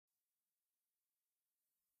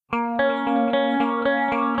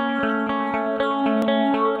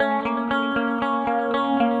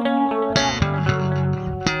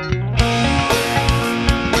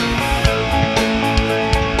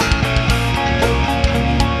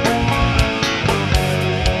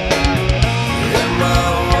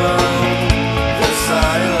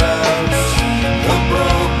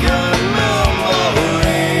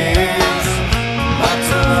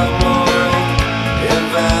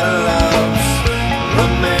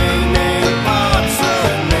remaining parts of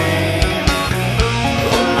me,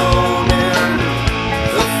 alone in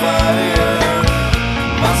the fire.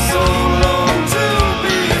 My soul longs to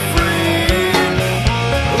be free,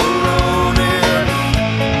 alone in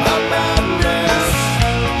my madness.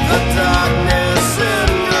 The darkness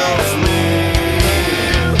engulfs me,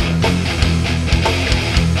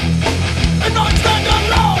 and I stand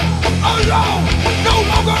alone, alone. No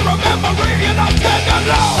longer a memory, and I stand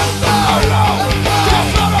alone, alone.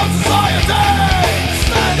 Just not of society.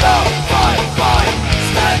 Stand up, fight, fight.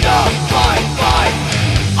 Stand up, fight, fight.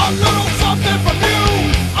 A little something from you,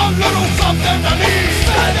 a little something to me.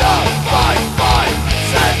 Stand up, fight, fight.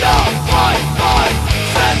 Stand up, fight, fight.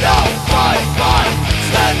 Stand up, fight, fight.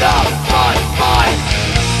 Stand up, fight, fight.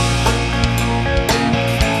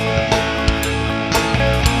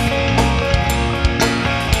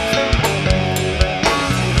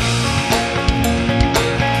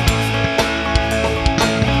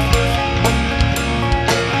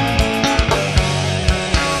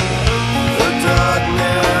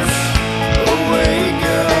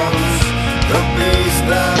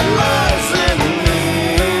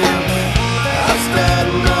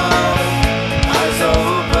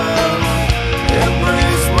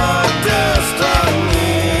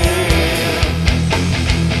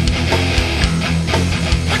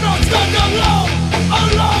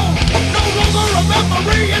 Alone, no longer a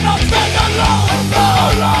memory, and I'm